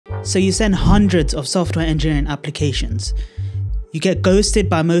So you send hundreds of software engineering applications. You get ghosted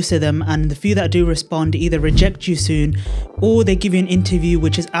by most of them, and the few that do respond either reject you soon or they give you an interview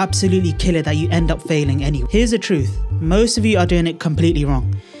which is absolutely killer that you end up failing anyway. Here's the truth, most of you are doing it completely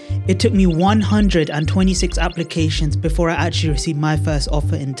wrong. It took me 126 applications before I actually received my first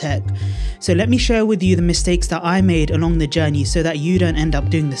offer in tech. So let me share with you the mistakes that I made along the journey so that you don't end up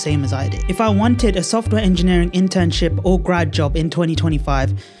doing the same as I did. If I wanted a software engineering internship or grad job in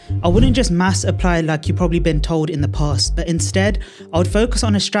 2025, I wouldn't just mass apply like you've probably been told in the past, but instead I would focus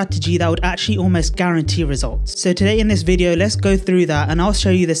on a strategy that would actually almost guarantee results. So today in this video, let's go through that and I'll show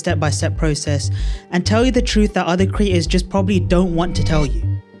you the step-by-step process and tell you the truth that other creators just probably don't want to tell you.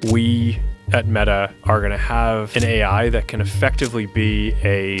 We at Meta are going to have an AI that can effectively be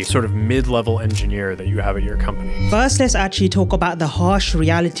a sort of mid-level engineer that you have at your company. First, let's actually talk about the harsh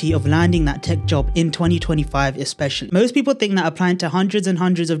reality of landing that tech job in 2025 especially. Most people think that applying to hundreds and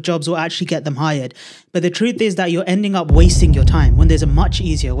hundreds of jobs will actually get them hired, but the truth is that you're ending up wasting your time when there's a much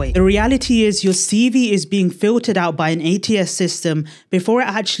easier way. The reality is your CV is being filtered out by an ATS system before it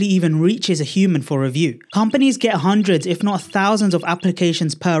actually even reaches a human for review. Companies get hundreds if not thousands of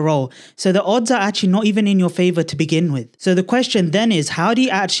applications per role, so the odds are actually not even in your favor to begin with. So the question then is, how do you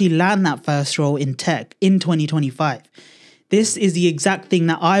actually land that first role in tech in 2025? This is the exact thing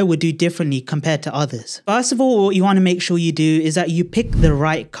that I would do differently compared to others. First of all, what you want to make sure you do is that you pick the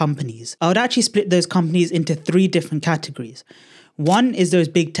right companies. I would actually split those companies into 3 different categories. One is those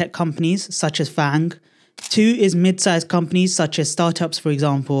big tech companies such as FAANG. 2 is mid-sized companies such as startups, for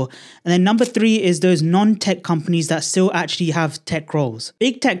example. And then number 3 is those non-tech companies that still actually have tech roles.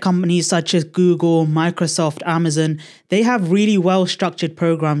 Big tech companies such as Google, Microsoft, Amazon, they have really well-structured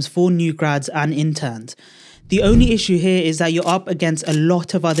programs for new grads and interns. The only issue here is that you're up against a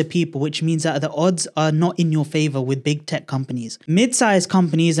lot of other people, which means that the odds are not in your favor with big tech companies. Mid-sized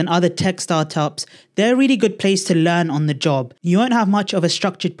companies and other tech startups, they're a really good place to learn on the job. You won't have much of a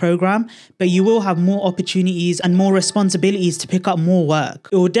structured program, but you will have more opportunities and more responsibilities to pick up more work.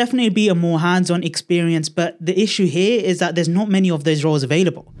 It will definitely be a more hands-on experience, but the issue here is that there's not many of those roles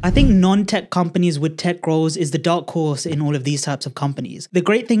available. I think non-tech companies with tech roles is the dark horse in all of these types of companies. The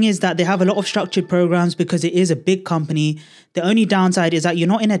great thing is that they have a lot of structured programs because it is a big company. The only downside is that you're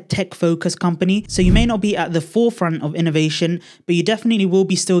not in a tech-focused company, so you may not be at the forefront of innovation, but you definitely will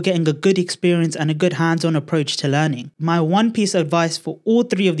be still getting a good experience and a good hands-on approach to learning. My one piece of advice for all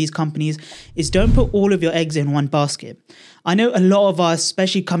 3 of these companies is don't put all of your eggs in one basket. I know a lot of us,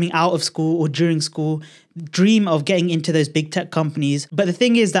 especially coming out of school or during school, dream of getting into those big tech companies, but the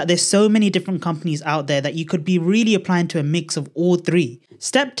thing is that there's so many different companies out there that you could be really applying to a mix of all 3.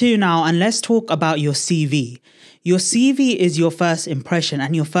 Step 2 now, and let's talk about your CV. Your CV is your first impression,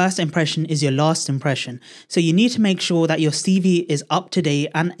 and your first impression is your last impression. So you need to make sure that your CV is up to date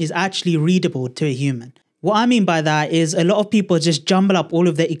and is actually readable to a human. What I mean by that is a lot of people just jumble up all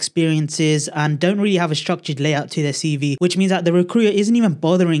of their experiences and don't really have a structured layout to their CV, which means that the recruiter isn't even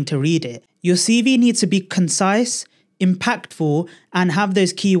bothering to read it. Your CV needs to be concise, impactful, and have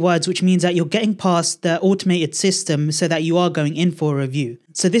those keywords, which means that you're getting past the automated system so that you are going in for a review.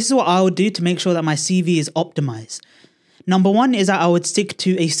 So this is what I would do to make sure that my CV is optimized. Number 1 is that I would stick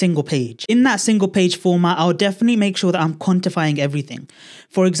to a single page. In that single page format, I would definitely make sure that I'm quantifying everything.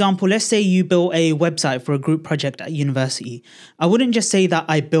 For example, let's say you built a website for a group project at university. I wouldn't just say that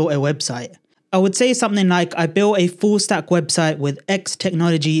I built a website. I would say something like I built a full stack website with X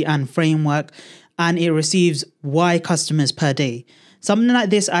technology and framework, and it receives Y customers per day. Something like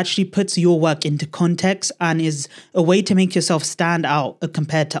this actually puts your work into context and is a way to make yourself stand out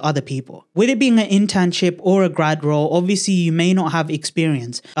compared to other people. With it being an internship or a grad role, obviously you may not have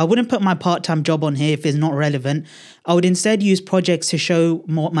experience. I wouldn't put my part-time job on here if it's not relevant. I would instead use projects to show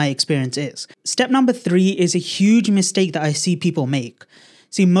what my experience is. Step number 3 is a huge mistake that I see people make.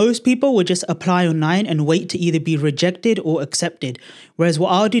 See, most people would just apply online and wait to either be rejected or accepted. Whereas what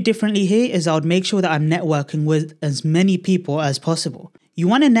I'll do differently here is I would make sure that I'm networking with as many people as possible. You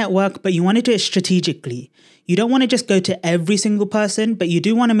want to network, but you want to do it strategically. You don't want to just go to every single person, but you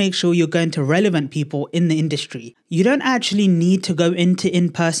do want to make sure you're going to relevant people in the industry. You don't actually need to go into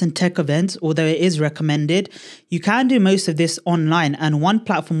in-person tech events, although it is recommended. You can do most of this online, and one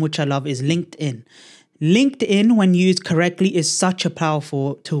platform which I love is LinkedIn. LinkedIn, when used correctly, is such a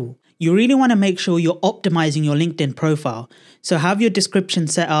powerful tool. You really want to make sure you're optimizing your LinkedIn profile. So have your description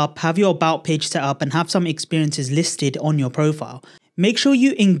set up, have your about page set up, and have some experiences listed on your profile. Make sure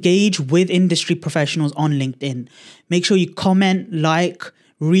you engage with industry professionals on LinkedIn. Make sure you comment, like,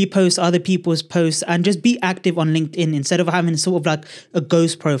 repost other people's posts, and just be active on LinkedIn instead of having sort of like a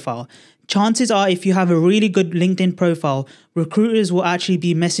ghost profile. chances are if you have a really good LinkedIn profile, recruiters will actually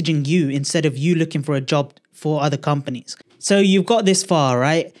be messaging you instead of you looking for a job for other companies. So you've got this far,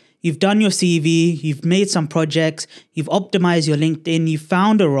 right? You've done your CV, you've made some projects, you've optimized your LinkedIn, you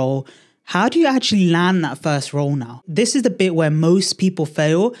found a role. How do you actually land that first role now? This is the bit where most people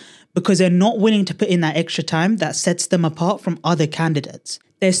fail because they're not willing to put in that extra time that sets them apart from other candidates.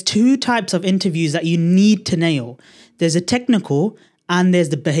 There's two types of interviews that you need to nail. There's a technical and there's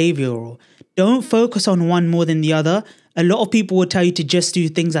the behavioral. Don't focus on one more than the other. A lot of people will tell you to just do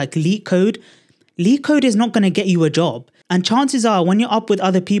things like leak code. Leak code is not going to get you a job. And chances are when you're up with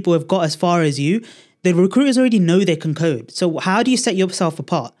other people who have got as far as you, the recruiters already know they can code. So how do you set yourself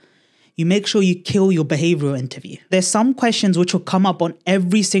apart? You make sure you kill your behavioral interview. There's some questions which will come up on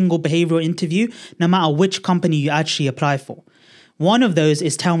every single behavioral interview, no matter which company you actually apply for. One of those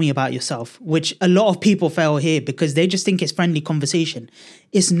is tell me about yourself, which a lot of people fail here because they just think it's friendly conversation.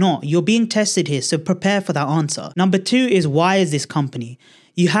 It's not. You're being tested here, so prepare for that answer. Number 2 is why is this company?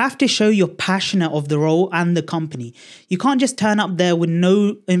 You have to show you're passionate of the role and the company. You can't just turn up there with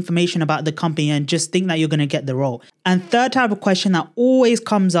no information about the company and just think that you're going to get the role. And third type of question that always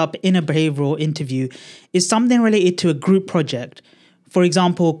comes up in a behavioral interview is something related to a group project. For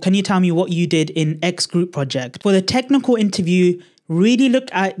example, can you tell me what you did in X group project? For the technical interview, really look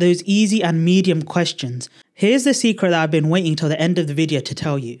at those easy and medium questions. Here's the secret that I've been waiting till the end of the video to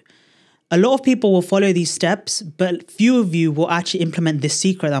tell you. A lot of people will follow these steps, but few of you will actually implement this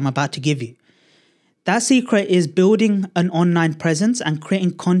secret that I'm about to give you. That secret is building an online presence and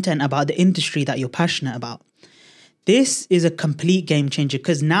creating content about the industry that you're passionate about. This is a complete game changer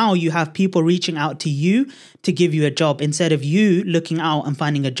because now you have people reaching out to you to give you a job instead of you looking out and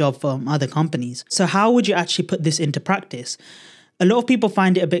finding a job from other companies. So how would you actually put this into practice? A lot of people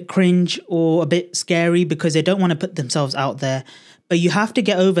find it a bit cringe or a bit scary because they don't want to put themselves out there. But you have to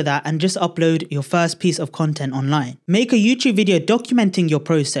get over that and just upload your first piece of content online. Make a YouTube video documenting your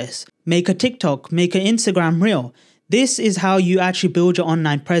process. Make a TikTok, make an Instagram reel. This is how you actually build your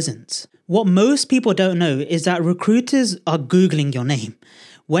online presence. What most people don't know is that recruiters are Googling your name.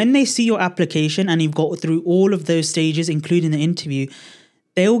 When they see your application and you've got through all of those stages, including the interview,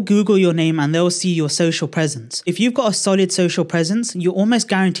 they'll Google your name and they'll see your social presence. If you've got a solid social presence, you're almost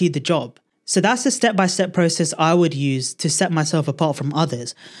guaranteed the job. So that's the step-by-step process I would use to set myself apart from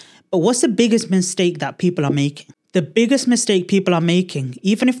others. But what's the biggest mistake that people are making? The biggest mistake people are making,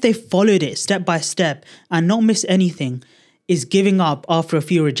 even if they followed it step by step and not miss anything, is giving up after a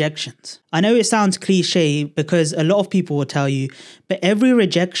few rejections. I know it sounds cliche because a lot of people will tell you, but every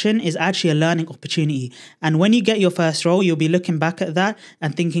rejection is actually a learning opportunity. And when you get your first role, you'll be looking back at that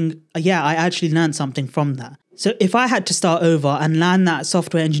and thinking, yeah, I actually learned something from that. So if I had to start over and land that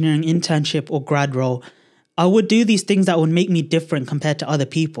software engineering internship or grad role, I would do these things that would make me different compared to other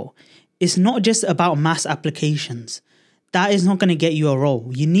people. It's not just about mass applications. That is not going to get you a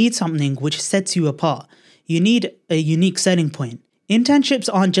role. You need something which sets you apart. You need a unique selling point. Internships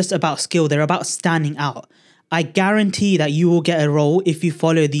aren't just about skill, they're about standing out. I guarantee that you will get a role if you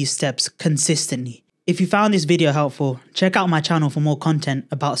follow these steps consistently. If you found this video helpful, check out my channel for more content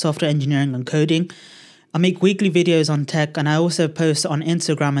about software engineering and coding. I make weekly videos on tech and I also post on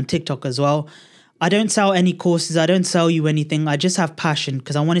Instagram and TikTok as well. I don't sell any courses, I don't sell you anything, I just have passion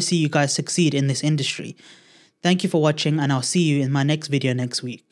because I want to see you guys succeed in this industry. Thank you for watching and I'll see you in my next video next week.